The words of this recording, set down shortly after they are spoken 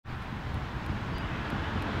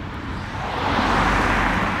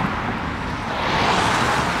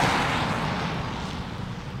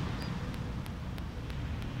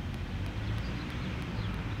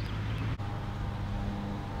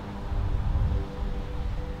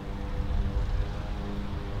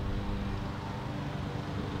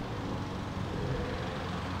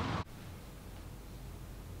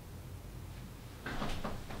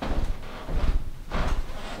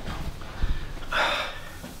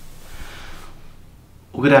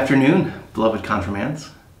Well, good afternoon, beloved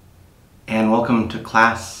confirmands, and welcome to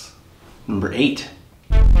class number 8.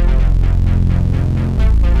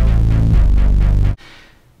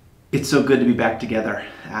 It's so good to be back together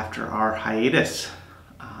after our hiatus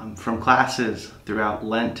from classes throughout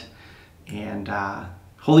Lent and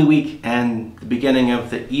Holy Week and the beginning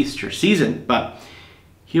of the Easter season. But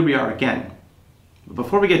here we are again.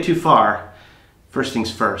 Before we get too far, first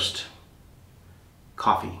things first,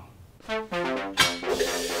 coffee.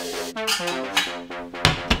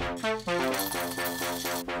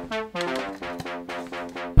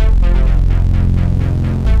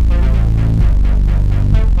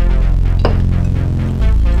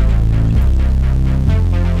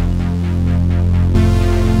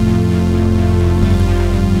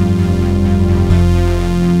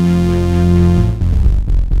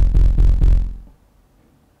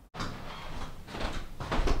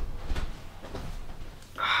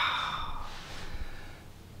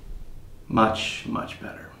 Much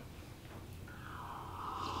better.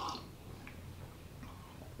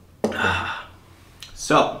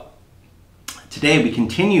 So, today we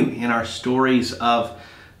continue in our stories of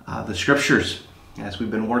the scriptures as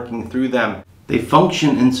we've been working through them. They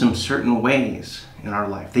function in some certain ways in our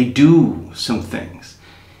life. They do some things.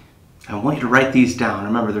 I want you to write these down.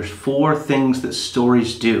 Remember, there's 4 things that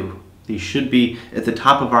stories do. These should be at the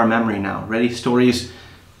top of our memory now. Ready? Stories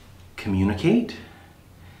communicate.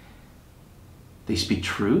 They speak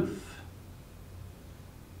truth.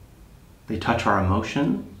 They touch our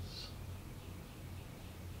emotions.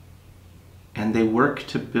 And they work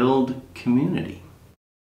to build community.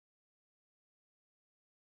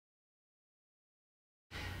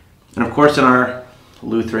 And of course, in our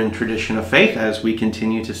Lutheran tradition of faith, as we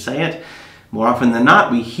continue to say it, more often than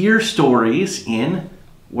not, we hear stories in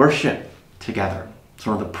worship together. It's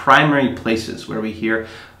one of the primary places where we hear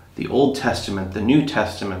the Old Testament, the New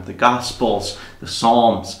Testament, the Gospels, the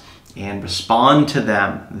Psalms, and respond to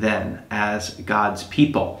them then as God's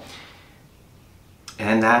people.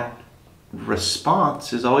 And that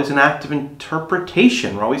response is always an act of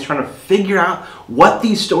interpretation. We're always trying to figure out what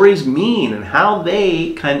these stories mean and how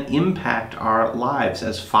they can impact our lives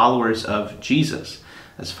as followers of Jesus,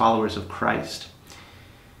 as followers of Christ.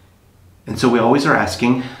 And so we always are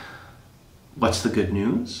asking, what's the good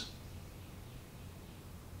news?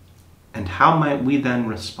 And how might we then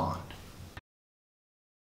respond?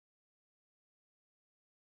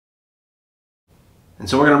 And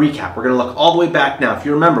so we're going to recap. We're going to look all the way back now. If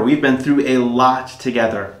you remember, we've been through a lot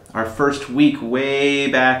together. Our first week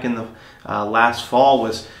way back in the last fall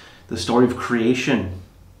was the story of creation.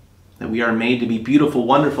 That we are made to be beautiful,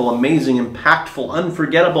 wonderful, amazing, impactful,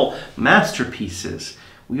 unforgettable masterpieces.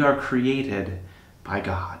 We are created by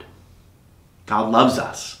God. God loves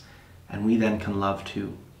us, and we then can love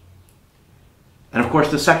too. And of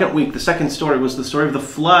course, the second week, the second story was the story of the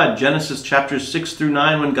flood, Genesis chapters 6 through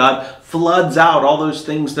 9, when God floods out all those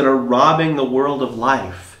things that are robbing the world of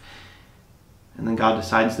life. And then God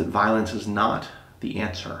decides that violence is not the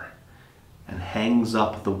answer and hangs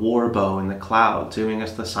up the war bow in the clouds, giving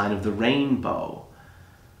us the sign of the rainbow.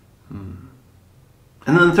 And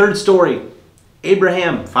then the third story,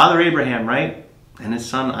 Abraham, Father Abraham, right? And his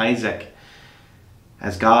son Isaac,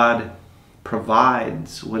 as God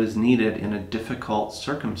provides what is needed in a difficult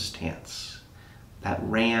circumstance. That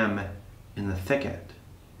ram in the thicket.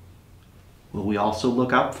 Will we also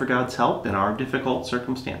look up for God's help in our difficult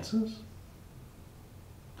circumstances?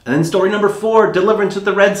 And then story number 4, deliverance at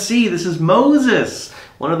the Red Sea. This is Moses,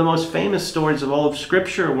 one of the most famous stories of all of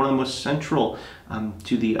Scripture, one of the most central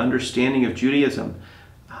to the understanding of Judaism.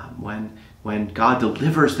 When God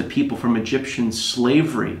delivers the people from Egyptian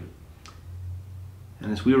slavery.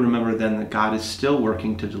 And as we remember then that God is still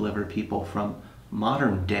working to deliver people from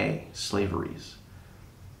modern day slaveries.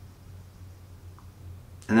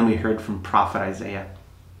 And then we heard from Prophet Isaiah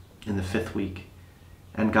in the 5th week.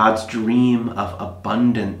 And God's dream of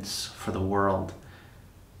abundance for the world.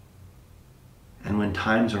 And when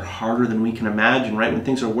times are harder than we can imagine, right? When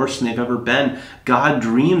things are worse than they've ever been, God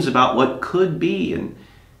dreams about what could be and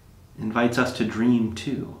invites us to dream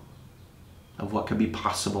too of what could be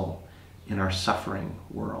possible in our suffering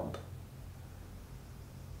world.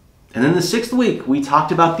 And then the 6th week, we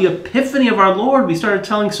talked about the epiphany of our Lord. We started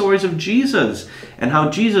telling stories of Jesus and how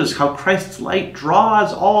Christ's light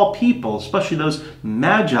draws all people, especially those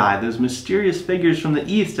magi, those mysterious figures from the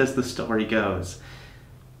east as the story goes.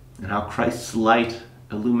 And how Christ's light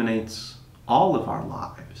illuminates all of our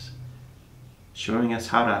lives, showing us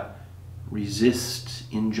how to resist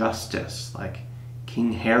injustice like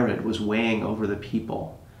King Herod was weighing over the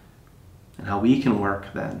people, and how we can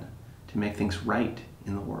work then to make things right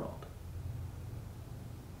in the world.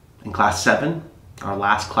 In class 7, our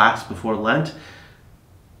last class before Lent,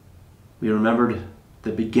 we remembered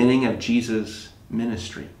the beginning of Jesus'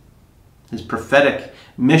 ministry, his prophetic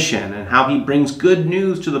mission, and how he brings good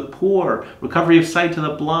news to the poor, recovery of sight to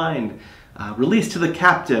the blind, release to the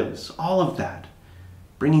captives, all of that.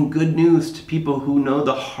 Bringing good news to people who know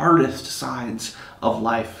the hardest sides of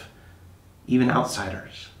life, even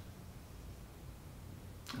outsiders.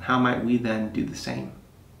 And how might we then do the same?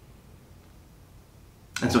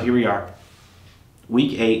 And so here we are,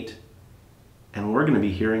 week 8, and we're going to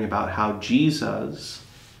be hearing about how Jesus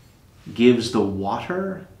gives the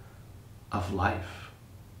water of life.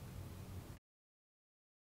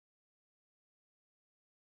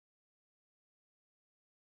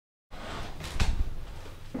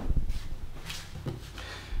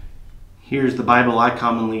 Here's the Bible I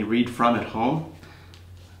commonly read from at home.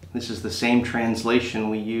 This is the same translation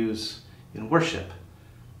we use in worship,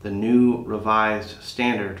 the New Revised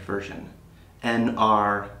Standard Version,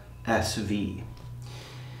 NRSV.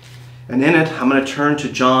 And in it, I'm going to turn to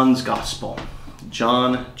John's Gospel,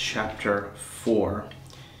 John chapter 4.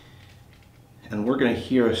 And we're going to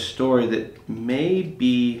hear a story that may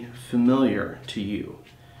be familiar to you.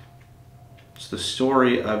 It's the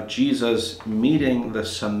story of Jesus meeting the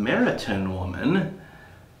Samaritan woman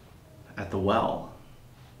at the well.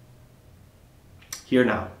 Hear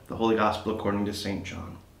now the Holy Gospel according to St.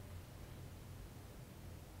 John.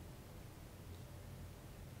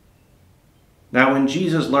 Now when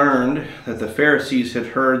Jesus learned that the Pharisees had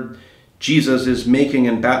heard Jesus is making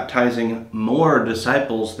and baptizing more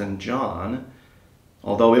disciples than John,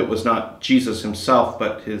 although it was not Jesus himself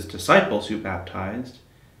but his disciples who baptized,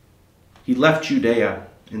 he left Judea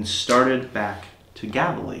and started back to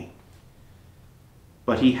Galilee.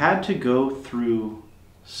 But he had to go through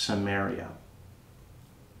Samaria.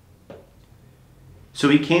 So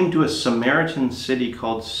he came to a Samaritan city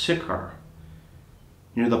called Sychar,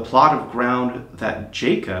 near the plot of ground that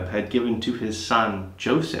Jacob had given to his son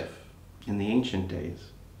Joseph in the ancient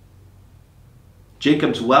days.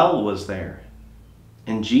 Jacob's well was there,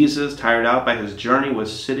 and Jesus, tired out by his journey,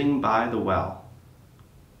 was sitting by the well.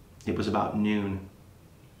 It was about noon.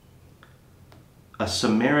 A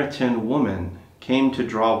Samaritan woman came to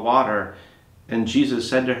draw water, and Jesus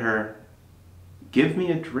said to her, "Give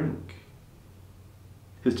me a drink."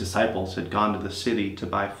 His disciples had gone to the city to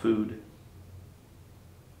buy food.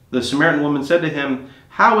 The Samaritan woman said to him,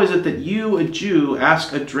 "How is it that you, a Jew,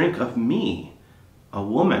 ask a drink of me, a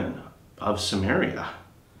woman of Samaria?"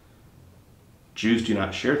 Jews do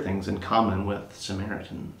not share things in common with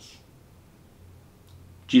Samaritans.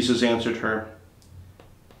 Jesus answered her,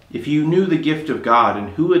 "If you knew the gift of God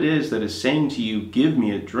and who it is that is saying to you, 'Give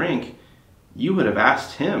me a drink,' you would have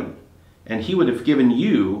asked him, and he would have given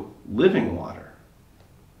you living water."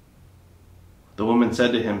 The woman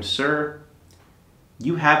said to him, "Sir,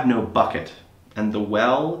 you have no bucket, and the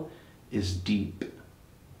well is deep.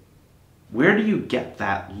 Where do you get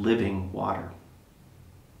that living water?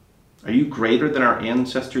 Are you greater than our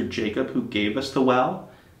ancestor Jacob, who gave us the well,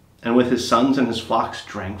 and with his sons and his flocks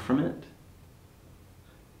drank from it?"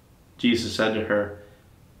 Jesus said to her,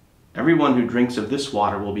 "Everyone who drinks of this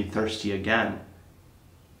water will be thirsty again.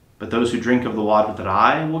 But those who drink of the water that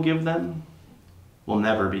I will give them will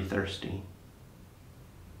never be thirsty.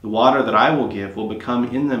 The water that I will give will become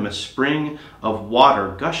in them a spring of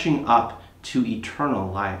water gushing up to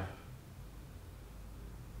eternal life."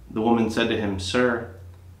 The woman said to him, "Sir,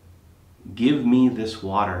 give me this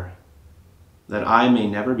water, that I may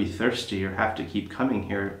never be thirsty or have to keep coming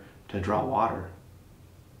here to draw water."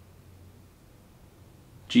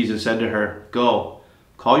 Jesus said to her, "Go,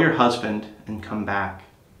 call your husband and come back."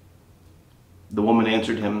 The woman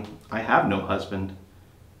answered him, "I have no husband."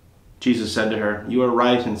 Jesus said to her, "You are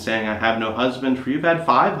right in saying, 'I have no husband,' for you've had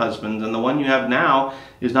 5 husbands, and the one you have now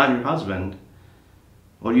is not your husband.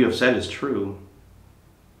 What you have said is true."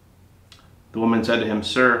 The woman said to him,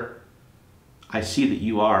 "Sir, I see that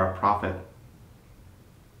you are a prophet.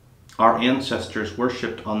 Our ancestors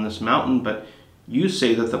worshipped on this mountain, but you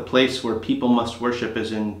say that the place where people must worship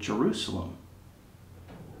is in Jerusalem."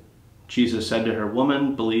 Jesus said to her,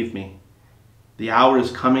 "Woman, believe me, the hour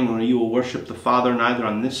is coming when you will worship the Father neither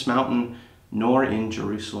on this mountain nor in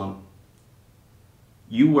Jerusalem.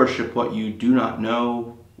 You worship what you do not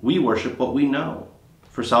know. We worship what we know,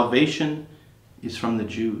 for salvation is from the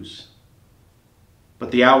Jews. But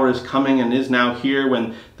the hour is coming and is now here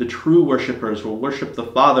when the true worshipers will worship the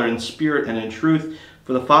Father in spirit and in truth,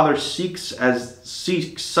 for the Father seeks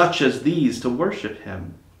such as these to worship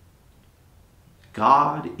him.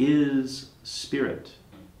 God is spirit,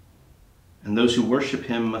 and those who worship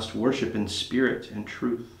him must worship in spirit and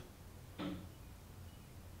truth."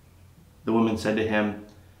 The woman said to him,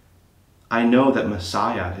 I know that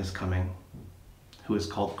Messiah is coming, who is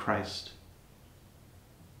called Christ.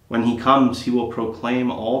 When he comes, he will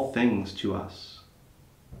proclaim all things to us.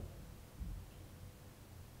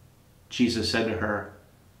 Jesus said to her,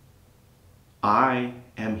 I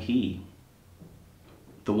am he,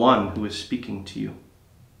 the one who is speaking to you.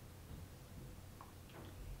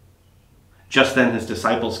 Just then his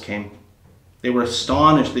disciples came. They were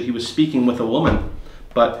astonished that he was speaking with a woman,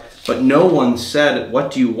 but no one said,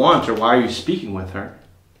 What do you want, or why are you speaking with her?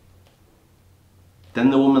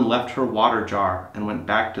 Then the woman left her water jar and went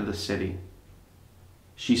back to the city.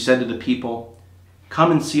 She said to the people,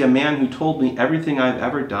 Come and see a man who told me everything I've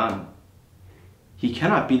ever done. He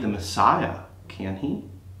cannot be the Messiah, can he?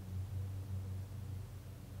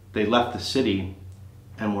 They left the city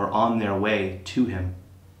and were on their way to him.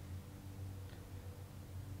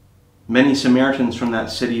 Many Samaritans from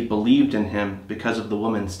that city believed in him because of the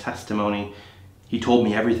woman's testimony. He told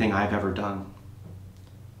me everything I've ever done.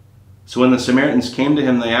 So when the Samaritans came to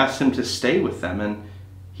him, they asked him to stay with them, and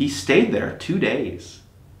he stayed there 2 days.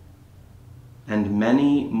 And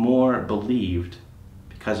many more believed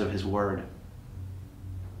because of his word.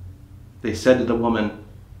 They said to the woman,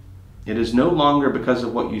 It is no longer because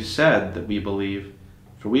of what you said that we believe,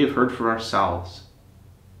 for we have heard for ourselves,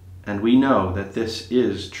 and we know that this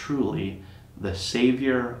is truly the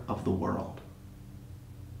Savior of the world.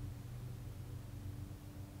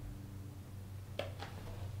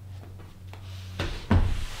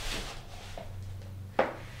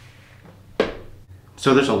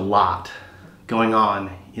 So there's a lot going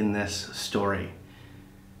on in this story.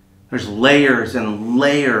 There's layers and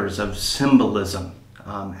layers of symbolism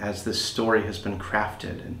as this story has been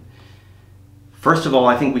crafted. And first of all,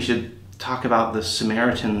 I think we should talk about the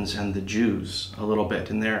Samaritans and the Jews a little bit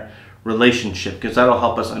and their relationship, because that'll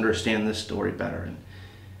help us understand this story better.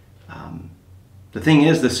 And the thing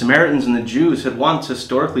is, the Samaritans and the Jews had once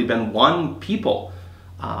historically been one people,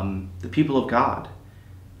 the people of God.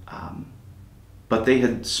 But they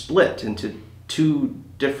had split into two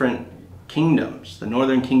different kingdoms, the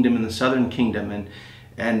northern kingdom and the southern kingdom.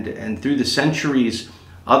 And through the centuries,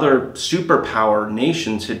 other superpower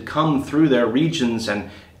nations had come through their regions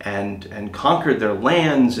and conquered their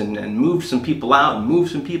lands and moved some people out and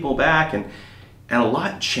moved some people back. And a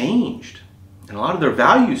lot changed. And a lot of their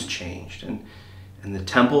values changed. And the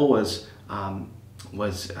temple was in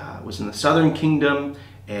the southern kingdom.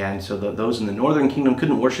 And so those in the northern kingdom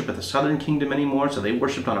couldn't worship at the southern kingdom anymore, so they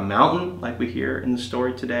worshipped on a mountain, like we hear in the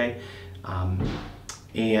story today. And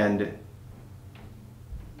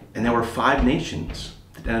there were 5 nations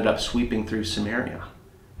that ended up sweeping through Samaria.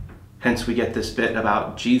 Hence we get this bit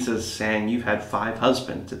about Jesus saying, you've had 5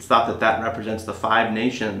 husbands. It's thought that that represents the 5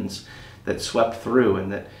 nations that swept through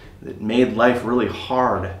and that made life really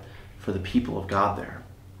hard for the people of God there.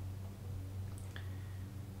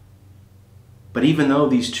 But even though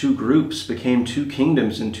these 2 groups became 2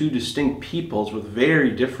 kingdoms and 2 distinct peoples with very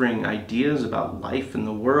differing ideas about life and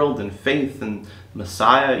the world and faith and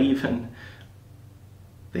Messiah even,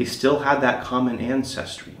 they still had that common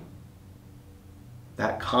ancestry,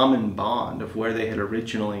 that common bond of where they had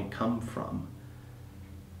originally come from.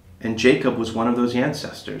 And Jacob was one of those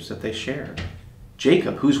ancestors that they shared.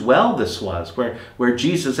 Jacob, whose well this was, where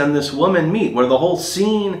Jesus and this woman meet, where the whole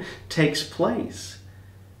scene takes place.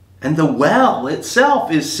 And the well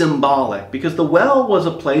itself is symbolic, because the well was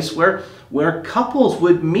a place where couples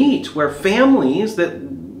would meet, where families that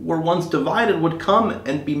were once divided would come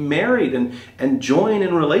and be married and join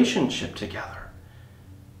in relationship together.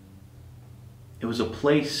 It was a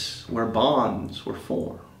place where bonds were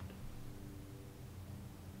formed.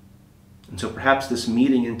 And so perhaps this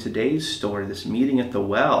meeting in today's story, this meeting at the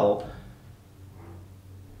well,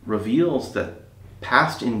 reveals that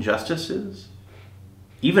past injustices,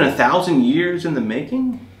 even 1,000 years in the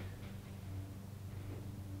making,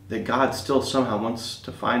 that God still somehow wants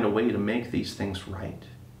to find a way to make these things right.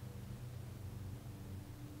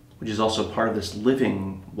 Which is also part of this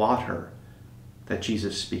living water that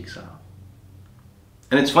Jesus speaks of.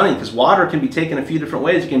 And it's funny, because water can be taken a few different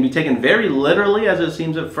ways. It can be taken very literally, as it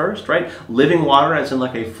seems at first, right? Living water as in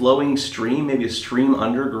like a flowing stream, maybe a stream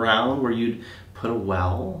underground where you'd put a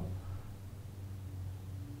well.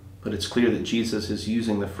 But it's clear that Jesus is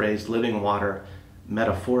using the phrase living water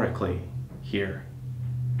metaphorically here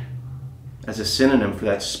as a synonym for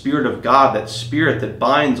that Spirit of God, that Spirit that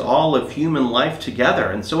binds all of human life together.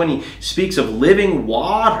 And so when he speaks of living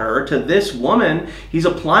water to this woman, he's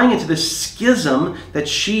applying it to this schism that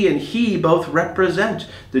she and he both represent.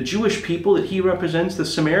 The Jewish people that he represents, the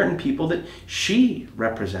Samaritan people that she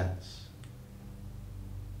represents.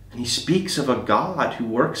 And he speaks of a God who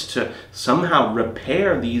works to somehow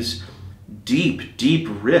repair these deep, deep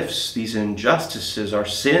rifts, these injustices, our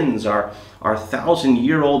sins, our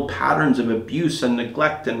 1,000-year-old patterns of abuse and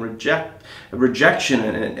neglect and rejection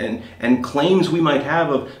and claims we might have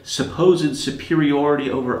of supposed superiority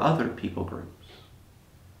over other people groups.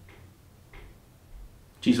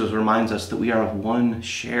 Jesus reminds us that we are of one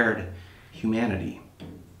shared humanity,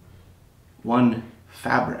 one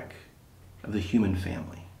fabric of the human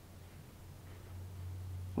family,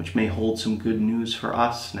 which may hold some good news for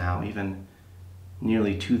us now, even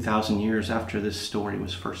nearly 2,000 years after this story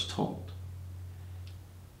was first told.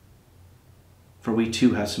 For we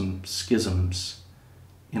too have some schisms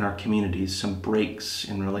in our communities, some breaks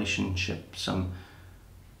in relationships, some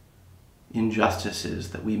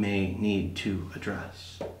injustices that we may need to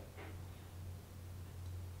address,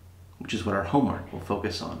 which is what our homework will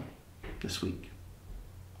focus on this week.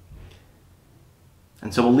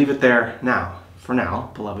 And so we'll leave it there now, for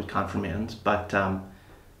now, beloved confirmands, but I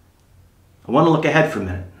want to look ahead for a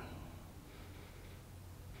minute.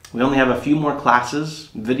 We only have a few more classes,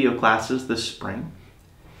 video classes this spring,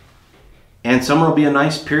 and summer will be a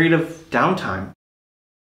nice period of downtime.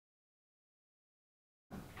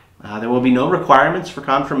 There will be no requirements for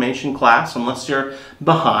confirmation class unless you're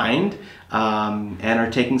behind and are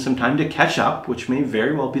taking some time to catch up, which may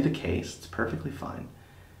very well be the case. It's perfectly fine.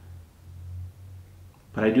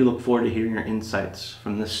 But I do look forward to hearing your insights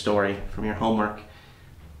from this story, from your homework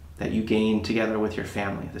that you gained together with your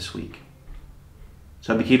family this week.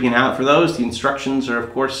 So I'll be keeping an eye out for those. The instructions are,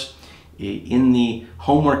 of course, in the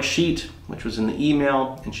homework sheet, which was in the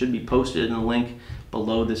email and should be posted in the link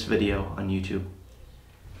below this video on YouTube.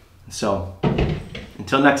 So,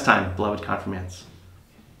 until next time, beloved confirmands,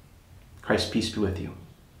 Christ's peace be with you.